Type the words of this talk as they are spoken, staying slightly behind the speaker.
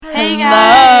Hey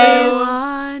guys!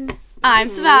 Everyone. I'm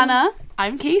Savannah.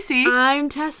 I'm Casey. I'm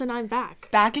Tess, and I'm back.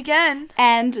 Back again.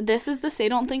 And this is the Say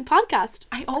Don't Think podcast.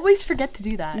 I always forget to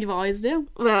do that. You always do.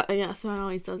 Well, yeah, Savannah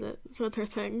always does it. So it's her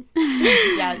thing.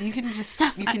 Yeah, you can just,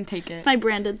 you can take it. It's my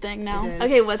branded thing now. It is.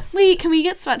 Okay, what's... Wait, can we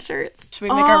get sweatshirts? Should we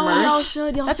make our merch? Y'all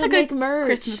should. Y'all That's should a good make merch.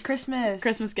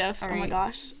 Christmas gift. All Oh my right.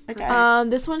 gosh. Okay.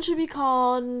 This one should be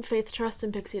called Faith, Trust,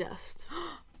 and Pixie Dust.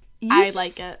 I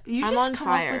like it. You I'm just on come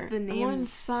fire. up with the I'm on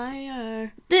names.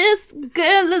 fire. This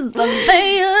girl is the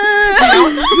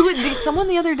mayor. Someone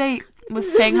the other day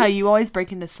was saying how you always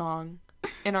break into song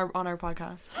on our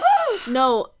podcast.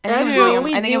 No, I think it that's was what Liam.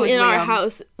 we I think it do was in our Liam.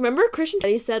 house. Remember Christian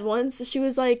Betty said once, she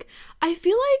was like, I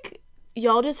feel like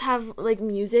y'all just have like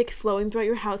music flowing throughout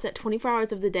your house at 24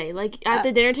 hours of the day. Like at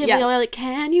the dinner table, yes. y'all are like,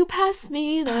 can you pass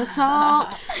me the song?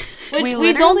 Which We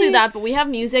we don't do literally- that, but we have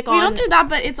music on. We don't do that,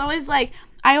 but it's always like,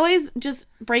 I always just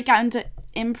break out into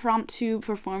impromptu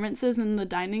performances in the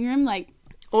dining room, like,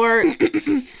 Or for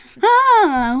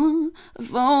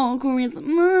Christmas.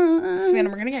 Savannah,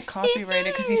 we're gonna get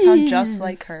copyrighted because you sound just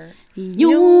like her.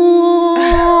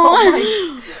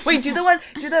 Wait, do the one.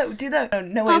 Do the. Oh,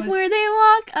 no, it Up was. where they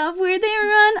walk, up where they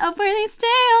run, up where they stay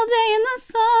all day in the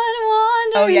sun,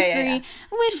 wandering yeah. free.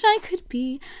 Wish I could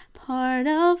be part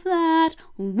of that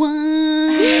one.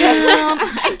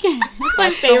 It's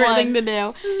my favorite one. thing to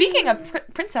do. Speaking of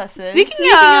princesses.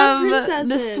 Speaking of of the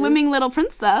princesses. swimming little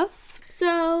princess,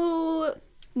 so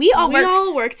we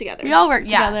all work together. We all work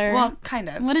Yeah, together. well, kind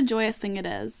of. What a joyous thing it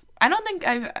is. I don't think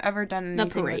I've ever done The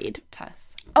anything parade. with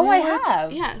Tess. Oh, We I work-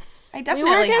 have. Yes. I We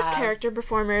definitely work as have. character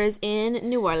performers in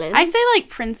New Orleans. I say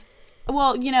like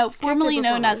formerly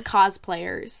known as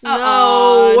cosplayers.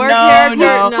 No, we're no, character.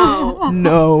 no. No.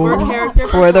 No. We're character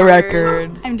For the performers.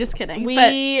 record. I'm just kidding.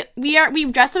 We but we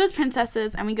dress up as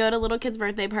princesses and we go to little kids'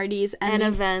 birthday parties and and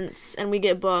events, and we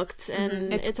get booked,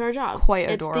 and it's our job. quite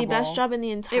It's the adorable. best job in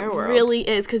the entire it world. really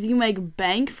is because you make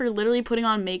bank for literally putting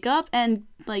on makeup and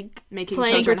like Making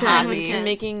playing children pretend happy. and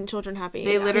making children happy.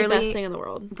 They It's literally- the best thing in the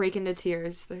world. Break into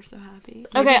tears. They're so happy.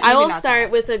 Okay, Maybe I will not start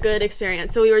that. with a good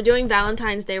experience. So we were doing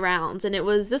Valentine's Day rounds, and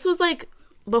this was like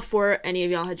before any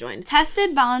of y'all had joined.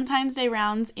 tested Valentine's Day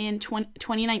rounds in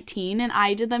 2019 and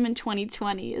I did them in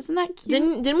 2020. Isn't that cute?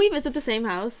 Didn't we visit the same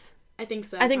house? I think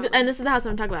so. I think, and this is the house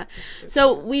I'm talking about.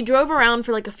 So we drove around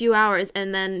for like a few hours,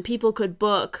 and then people could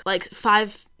book like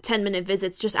 5-10 minute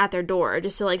visits just at their door,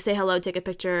 just to like say hello, take a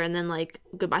picture, and then like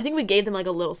goodbye. I think we gave them like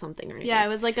a little something or anything. yeah, it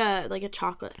was like a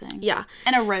chocolate thing. Yeah.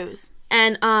 And a rose.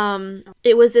 And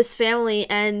it was this family,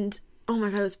 and oh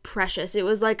my god, it was precious. It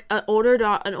was like an older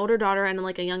daughter and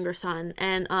like a younger son,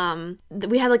 and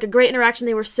we had like a great interaction.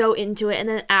 They were so into it, and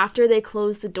then after they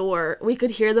closed the door, we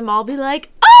could hear them all be like,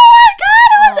 "Oh my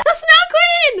god, it was the Snow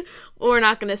Queen!" We're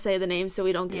not gonna say the name so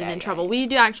we don't get them in trouble.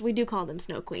 Yeah. We do call them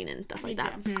Snow Queen and stuff like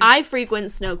that. do. I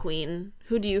frequent Snow Queen.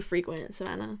 Who do you frequent,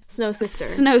 Savannah? Snow Sister.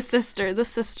 Snow Sister, the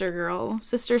sister girl.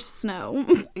 Sister Snow.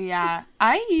 Yeah.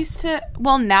 I used to.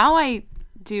 Well, now I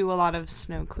do a lot of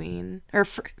Snow Queen.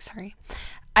 Sorry.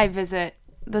 I visit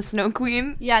the Snow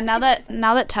Queen. Yeah, now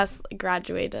that Tess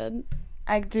graduated.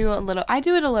 I do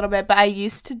it a little bit, but I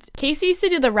used to. Casey used to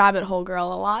do the rabbit hole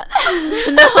girl a lot.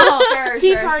 Sure,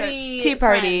 Tea party Tea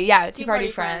party. friend. Yeah, Tea tea party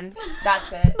party friend.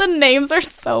 That's it. The names are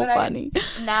so But funny.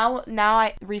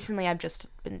 Recently I've just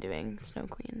been doing Snow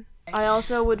Queen. I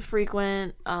also would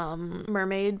frequent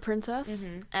Mermaid Princess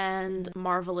and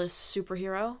Marvelous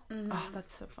Superhero. Oh,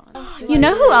 that's so fun. You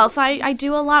know who else I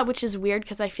do a lot, which is weird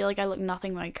because I feel like I look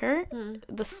nothing like her?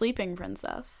 The Sleeping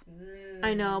Princess.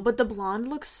 I know, but the blonde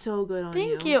looks so good on you.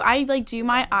 Thank you. I like do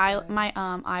my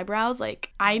eyebrows.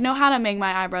 Like I know how to make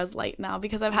my eyebrows light now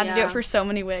because I've had to do Yeah. it for so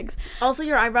many wigs. Also,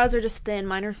 your eyebrows are just thin.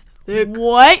 Mine are thick.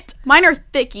 What? Mine are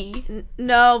thicky.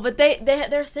 No, but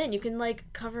they're thin. You can like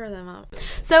cover them up.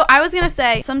 So I was gonna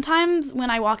say, sometimes when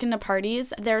I walk into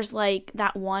parties, there's like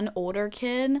that one older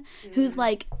kid who's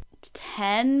like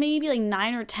 10, maybe like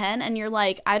 9 or 10, and you're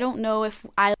like, I don't know if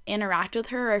I interact with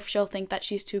her or if she'll think that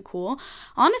she's too cool.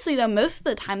 Honestly though, most of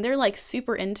the time they're like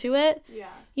super into it. Yeah.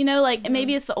 You know, like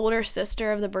maybe it's the older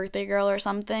sister of the birthday girl or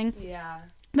something. Yeah.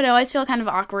 But I always feel kind of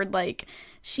awkward, like,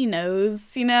 she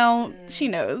knows, you know? She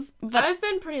knows. But I've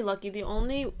been pretty lucky. The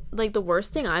only, like, the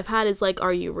worst thing I've had is, like,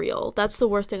 are you real? That's the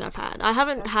worst thing I've had. I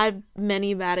haven't had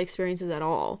many bad experiences at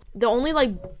all. The only,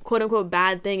 like, quote-unquote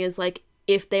bad thing is, like,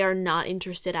 if they are not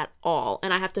interested at all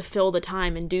and I have to fill the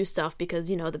time and do stuff because,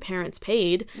 you know, the parents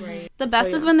paid. Right. the best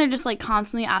So, is yeah. when they're just, like,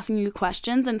 constantly asking you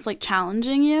questions and it's, like,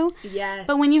 challenging you. Yes.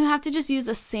 But when you have to just use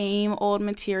the same old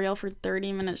material for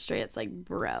 30 minutes straight, it's like,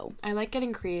 bro. I like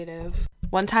getting creative.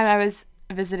 One time I was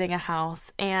visiting a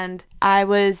house, and I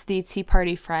was the tea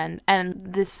party friend, and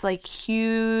this like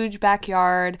huge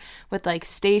backyard with like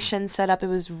stations set up. It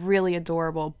was really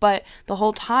adorable, but the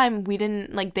whole time they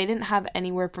didn't have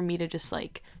anywhere for me to just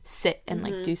like sit and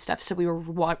like do stuff, so we were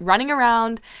running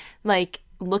around like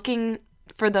looking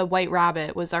for the white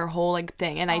rabbit was our whole like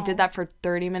thing, and I did that for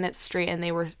 30 minutes straight, and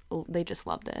they just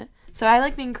loved it. So I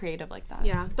like being creative like that.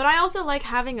 Yeah, but I also like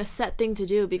having a set thing to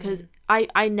do, because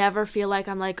I never feel like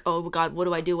I'm like, oh God, what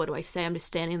do I do? What do I say? I'm just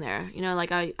standing there. You know,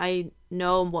 like I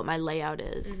know what my layout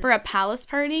is. For a palace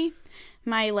party,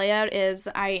 my layout is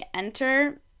I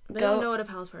enter. I don't know what a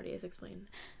palace party is. Explain.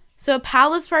 So a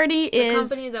palace party is...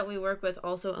 The company that we work with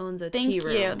also owns a tea room.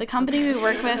 Thank you. The company we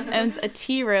work with owns a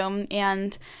tea room,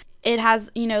 and it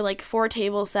has, like 4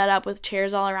 tables set up with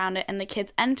chairs all around it, and the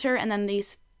kids enter, and then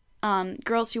these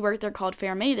girls who work there, called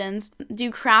fair maidens, do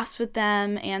crafts with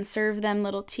them and serve them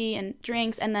little tea and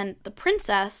drinks, and then the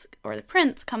princess or the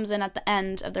prince comes in at the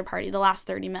end of their party, the last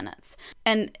 30 minutes,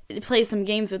 and plays some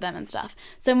games with them and stuff.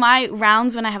 So my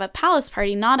rounds when I have a palace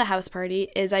party, not a house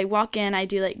party, is I walk in, I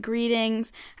do like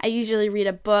greetings, I usually read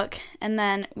a book, and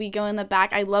then we go in the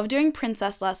back. I love doing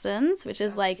princess lessons, which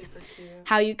is like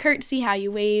how you curtsy, how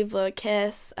you wave, blow a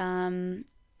kiss, do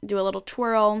a little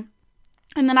twirl.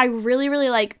 And then I really, really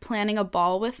like planning a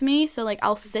ball with me. So, like,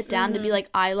 I'll sit down to be, like,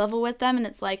 eye level with them. And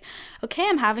it's like, okay,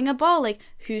 I'm having a ball. Like,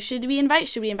 who should we invite?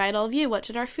 Should we invite all of you? What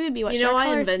should our food be? What should our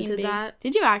color scheme be? I invented that.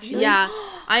 Did you actually? Yeah.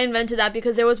 I invented that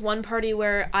because there was one party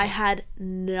where I had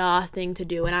nothing to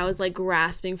do. And I was, like,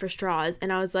 grasping for straws.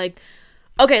 And I was like,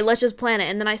 okay, let's just plan it.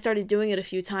 And then I started doing it a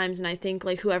few times. And I think,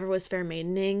 like, whoever was fair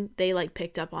maidening, they, like,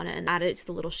 picked up on it and added it to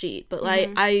the little sheet. But,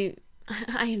 like, I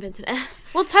invented it.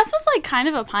 Well, Tess was like kind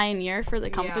of a pioneer for the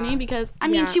company because, I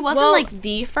mean, she wasn't like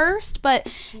the first, but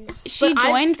she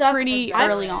joined pretty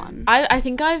early on. I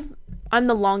think I'm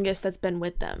the longest that's been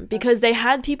with them, because they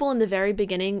had people in the very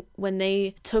beginning when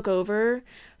they took over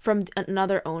from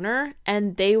another owner,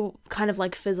 and they kind of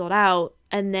like fizzled out.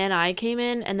 And then I came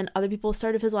in, and then other people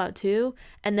started to fizzle out too.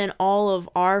 And then all of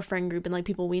our friend group and like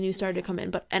people we knew started to come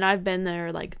in. And I've been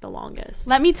there like the longest.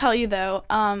 Let me tell you though,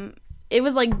 it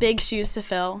was like big shoes to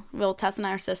fill. Well, Tess and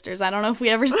I are sisters. I don't know if we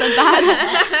ever said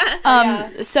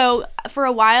that. So for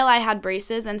a while I had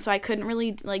braces, and so I couldn't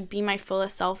really like be my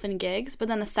fullest self in gigs. But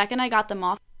then the second I got them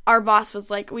off, our boss was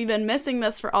like, we've been missing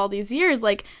this for all these years.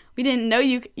 Like, we didn't know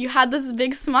you had this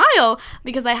big smile,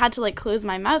 because I had to like close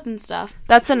my mouth and stuff.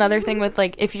 That's another thing with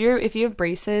like, if you have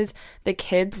braces, the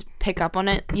kids pick up on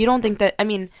it. You don't think that, I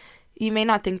mean, you may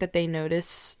not think that they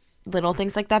notice little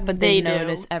things like that, but they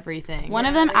notice everything. One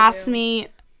of them asked me,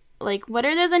 like, what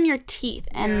are those in your teeth?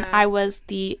 And I was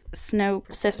the snow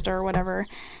sister or whatever,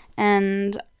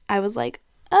 and I was like,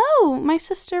 oh, my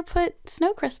sister put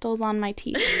snow crystals on my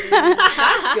teeth.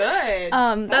 That's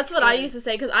good. That's what I used to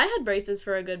say, because I had braces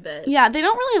for a good bit. Yeah, they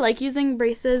don't really like using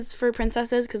braces for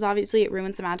princesses, because obviously it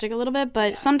ruins the magic a little bit,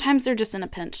 but sometimes they're just in a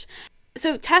pinch.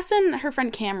 So Tess and her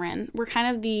friend Cameron were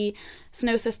kind of the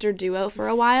Snow Sister duo for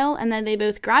a while, and then they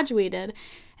both graduated,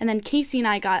 and then Casey and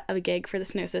I got a gig for the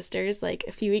Snow Sisters like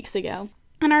a few weeks ago.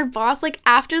 And our boss, like,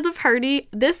 after the party,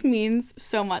 this means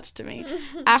so much to me.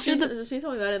 She told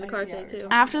me that in the car today too.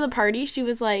 After the party, she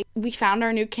was like, we found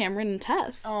our new Cameron and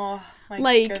Tess. Oh,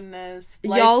 my goodness.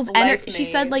 Y'all's she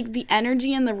said, like, the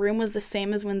energy in the room was the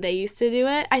same as when they used to do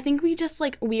it. I think we just,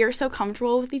 like, we are so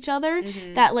comfortable with each other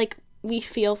that, like, we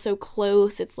feel so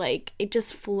close. It's like it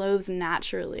just flows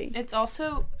naturally. It's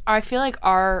also, I feel like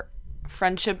our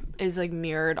friendship is like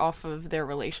mirrored off of their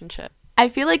relationship. I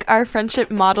feel like our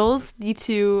friendship models the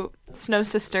two Snow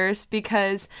Sisters,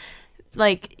 because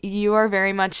like you are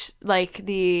very much like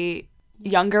the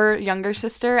younger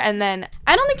sister, and then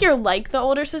I don't think you're like the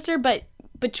older sister, but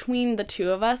between the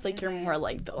two of us, like you're more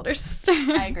like the older sister.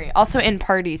 I agree. Also in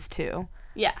parties too.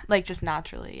 Yeah. Like, just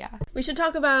naturally, yeah. We should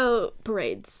talk about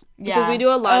parades. Yeah. Because we do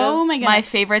a lot of... Oh, my goodness. My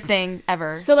favorite thing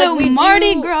ever. So like, we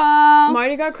Mardi Gras.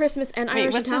 Mardi Gras, Christmas, and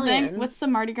Irish Italian. What's the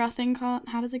Mardi Gras thing called?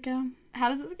 How does it go? How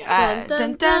does this go?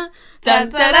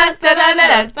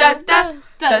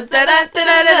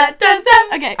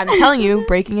 Okay. I'm telling you,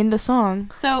 breaking into song.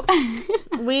 So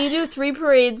we do 3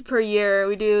 parades per year.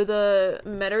 We do the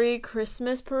Metairie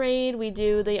Christmas Parade. We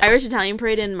do the Irish Italian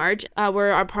Parade in March.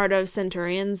 We're a part of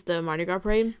Centurions, the Mardi Gras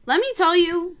Parade. Let me tell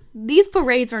you, these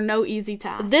parades are no easy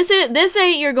task. This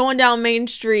ain't you're going down Main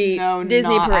Street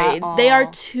Disney parades. They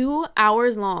are 2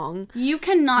 hours long. You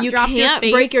cannot drop your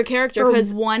face break your character for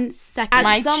 1 second.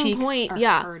 At some point,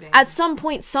 hurting. At some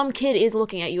point, some kid is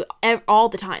looking at you all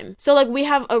the time. So like we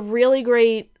have a really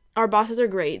great Our bosses are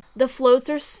great. The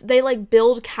floats they like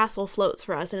build castle floats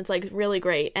for us, and it's like really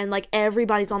great. And like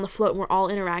everybody's on the float and we're all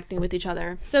interacting with each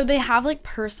other. So they have like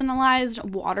personalized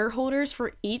water holders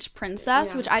for each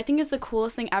princess, which I think is the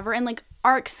coolest thing ever. And like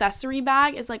our accessory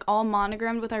bag is like all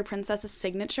monogrammed with our princess's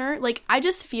signature. Like I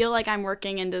just feel like I'm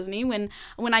working in Disney when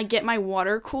I get my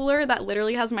water cooler that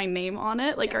literally has my name on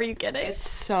it. Like, are you kidding? It's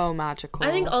so magical.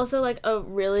 I think also like a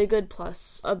really good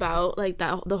plus about like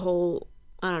that the whole,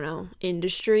 I don't know,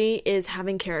 industry is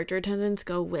having character attendants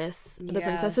go with the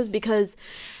princesses, because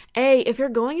if you're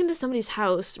going into somebody's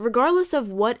house, regardless of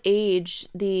what age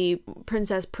the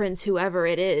princess, prince, whoever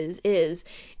it is,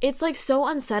 it's like so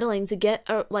unsettling to get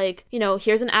like, you know,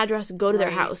 here's an address, go to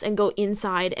their house and go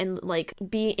inside and like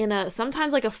be in a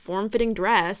sometimes like a form-fitting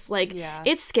dress. Like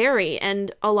it's scary.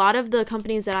 And a lot of the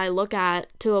companies that I look at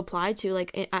to apply to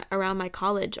like around my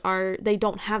college they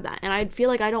don't have that, and I feel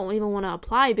like I don't even want to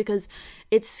apply because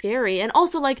it's scary. And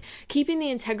also like keeping the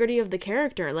integrity of the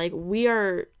character. Like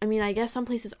I guess some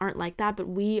places aren't like that, but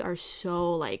we are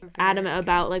so like adamant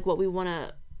about like what we want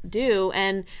to do,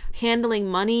 and handling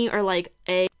money or like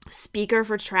a speaker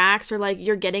for tracks, or like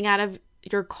you're getting out of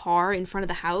your car in front of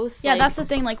the house. Yeah, that's the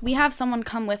thing. Like we have someone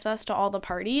come with us to all the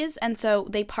parties, and so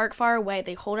they park far away,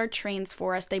 they hold our trains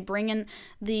for us, they bring in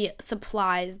the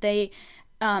supplies, they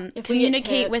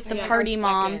communicate with the party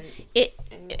mom.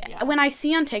 When I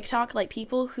see on TikTok like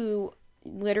people who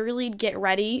literally get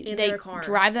ready, they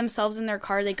drive themselves in their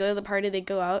car, they go to the party, they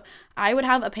go out, I would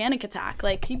have a panic attack.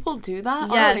 Like people do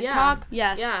that on TikTok?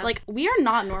 Yes. Like we are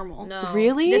not normal. No.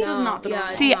 Really? This is not the normal.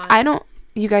 See, I don't,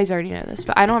 you guys already know this,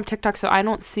 but I don't have TikTok, so I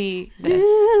don't see this.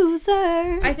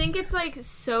 Loser. I think it's like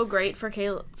so great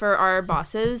for our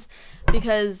bosses,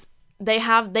 because they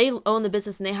own the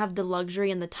business and they have the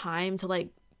luxury and the time to like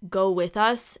go with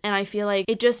us, and I feel like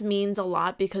it just means a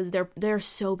lot because they're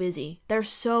so busy. They're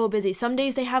so busy. Some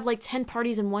days they have like 10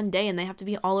 parties in one day and they have to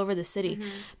be all over the city.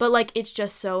 But like it's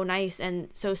just so nice and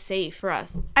so safe for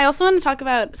us. I also want to talk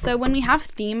about, so when we have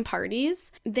theme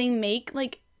parties, they make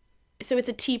like, so it's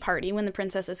a tea party when the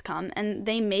princesses come, and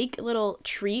they make little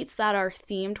treats that are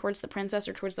themed towards the princess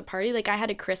or towards the party. Like I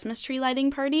had a Christmas tree lighting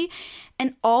party,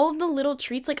 and all of the little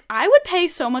treats, like I would pay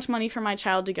so much money for my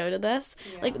child to go to this.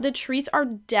 Like the treats are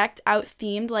decked out,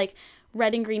 themed, like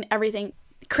red and green, everything.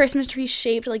 Christmas tree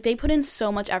shaped. Like they put in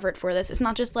so much effort for this. It's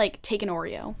not just like take an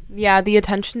Oreo. Yeah, the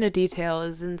attention to detail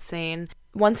is insane.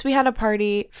 Once we had a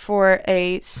party for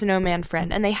a snowman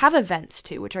friend, and they have events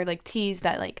too, which are like teas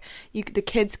that like the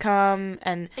kids come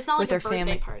and it's not with like their a birthday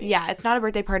family. Party. Yeah, it's not a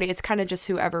birthday party. It's kind of just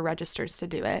whoever registers to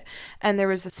do it. And there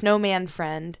was a snowman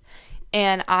friend,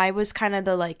 and I was kind of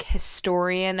the like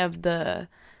historian of the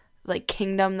like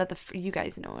kingdom that you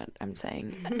guys know what I'm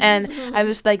saying. And I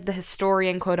was like the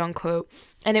historian, quote unquote,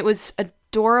 and it was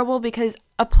adorable because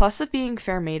a plus of being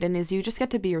Fair Maiden is you just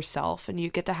get to be yourself and you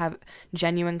get to have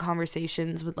genuine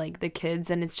conversations with like the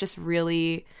kids, and it's just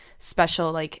really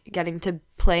special, like getting to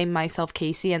play myself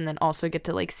Casey and then also get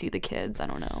to like see the kids. I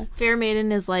don't know. Fair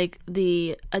Maiden is like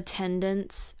the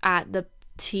attendants at the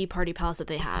tea party palace that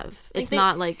they have. It's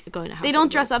not like going to houses. They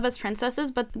don't dress up as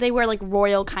princesses, but they wear like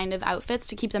royal kind of outfits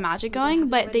to keep the magic going,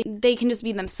 but they can just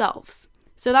be themselves.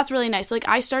 So that's really nice. Like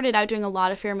I started out doing a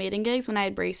lot of Fair Maiden gigs when I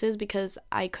had braces because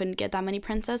I couldn't get that many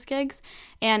princess gigs,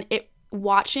 and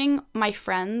watching my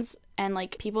friends and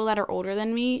like people that are older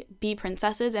than me be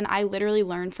princesses, and I literally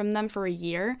learned from them for a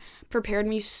year, prepared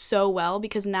me so well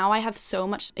because now I have so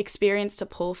much experience to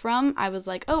pull from. I was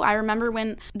like, oh, I remember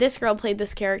when this girl played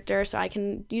this character, so I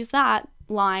can use that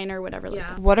line or whatever. Yeah. Like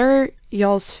that. What are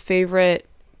y'all's favorite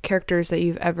characters that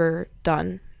you've ever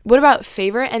done? What about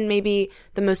favorite and maybe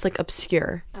the most like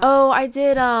obscure? Oh, I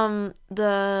did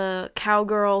the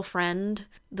cowgirl friend,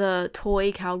 the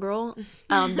toy cowgirl.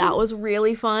 That was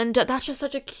really fun. That's just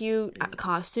such a cute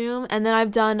costume. And then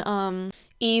I've done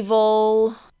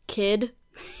evil kid.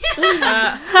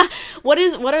 What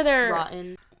are their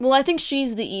Rotten. Well, I think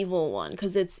she's the evil one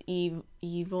because it's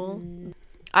evil.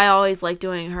 I always like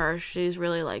doing her. She's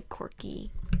really like quirky.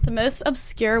 The most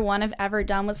obscure one I've ever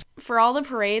done was for all the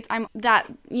parades. I'm that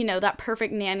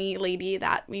perfect nanny lady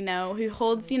that we know who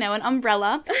holds, an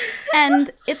umbrella.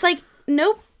 And it's like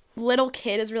no little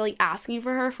kid is really asking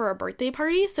for her for a birthday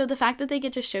party. So the fact that they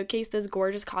get to showcase this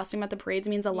gorgeous costume at the parades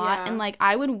means a lot. And like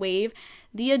I would wave.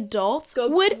 The adults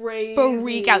would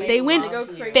freak out. They went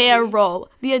feral.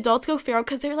 The adults go feral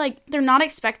because they're not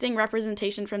expecting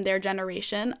representation from their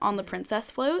generation on the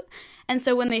princess float. And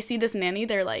so when they see this nanny,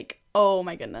 they're like, Oh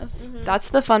my goodness. That's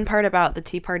the fun part about the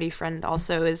tea party friend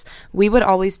also is we would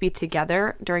always be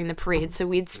together during the parade. So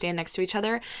we'd stand next to each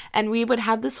other and we would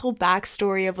have this whole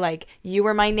backstory of like, you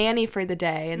were my nanny for the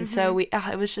day. And so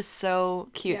it was just so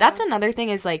cute. That's another thing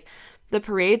is like the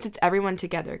parades, it's everyone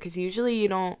together because usually you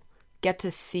don't get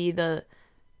to see the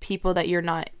people that you're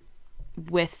not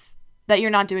with, that you're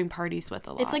not doing parties with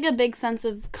a lot. It's like a big sense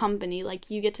of company. Like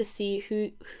you get to see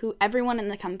who everyone in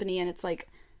the company, and it's like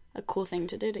a cool thing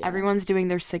to do together. Everyone's doing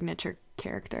their signature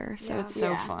character, so it's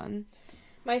so fun.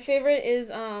 My favorite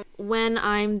is when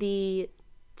I'm the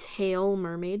tail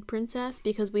mermaid princess,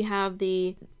 because we have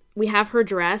her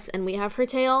dress and we have her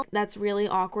tail. That's really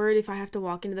awkward if I have to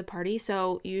walk into the party.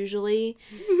 So usually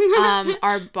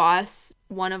our boss,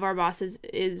 one of our bosses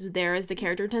is there as the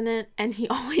character attendant, and he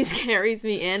always carries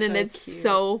me in, and it's cute.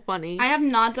 So funny. I have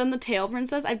not done the tail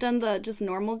princess. I've done the just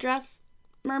normal dress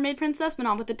mermaid princess, but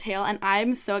not with the tail, and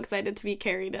I'm so excited to be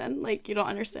carried in. Like, you don't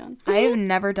understand. I have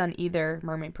never done either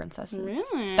mermaid princesses.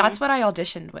 Really? That's what I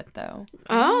auditioned with, though.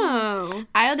 Oh.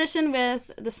 I auditioned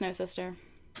with the Snow Sister.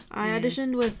 I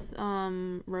auditioned with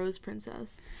Rose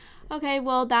Princess. Okay,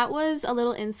 well, that was a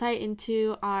little insight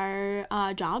into our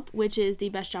job, which is the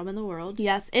best job in the world.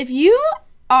 Yes. If you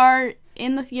are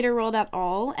in the theater world at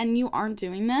all and you aren't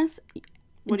doing this,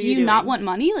 do you not want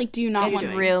money? Like, do you not want...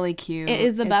 It's really cute. It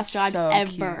is the best job so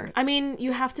ever. Cute. I mean,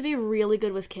 you have to be really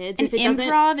good with kids. And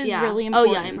improv is really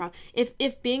important. Oh, yeah, improv.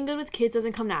 If being good with kids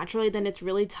doesn't come naturally, then it's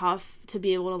really tough to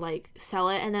be able to, like, sell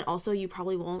it. And then also you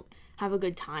probably won't have a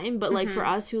good time. But, like, for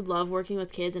us who love working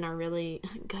with kids and are really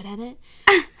good at it,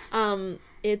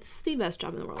 it's the best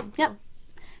job in the world. So. Yep.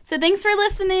 So thanks for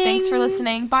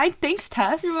listening. Bye. Thanks,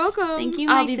 Tess. You're welcome. Thank you,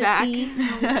 I'll my be sissy.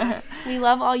 back. We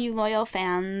love all you loyal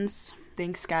fans.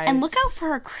 Thanks, guys. And look out for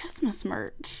our Christmas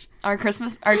merch. Our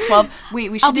 12... Wait,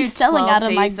 we should I'll be selling out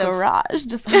of my garage.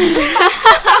 Just kidding.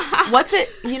 What's it?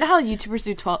 You know how YouTubers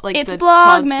do 12... Like, it's the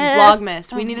Vlogmas.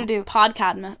 Vlogmas. We need to do...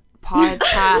 Podcast.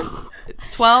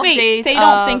 12 Wait, days Say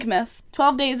Don't Think Miss.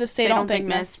 12 days of Say Don't Think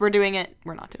Miss. We're doing it.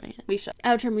 We're not doing it. We should.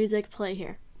 Outro music, play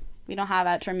here. We don't have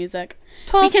outro music.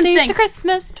 12 we can days sing. to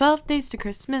Christmas. 12 days to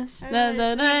Christmas.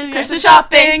 Christmas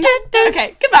shopping.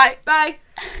 Okay, goodbye. Bye.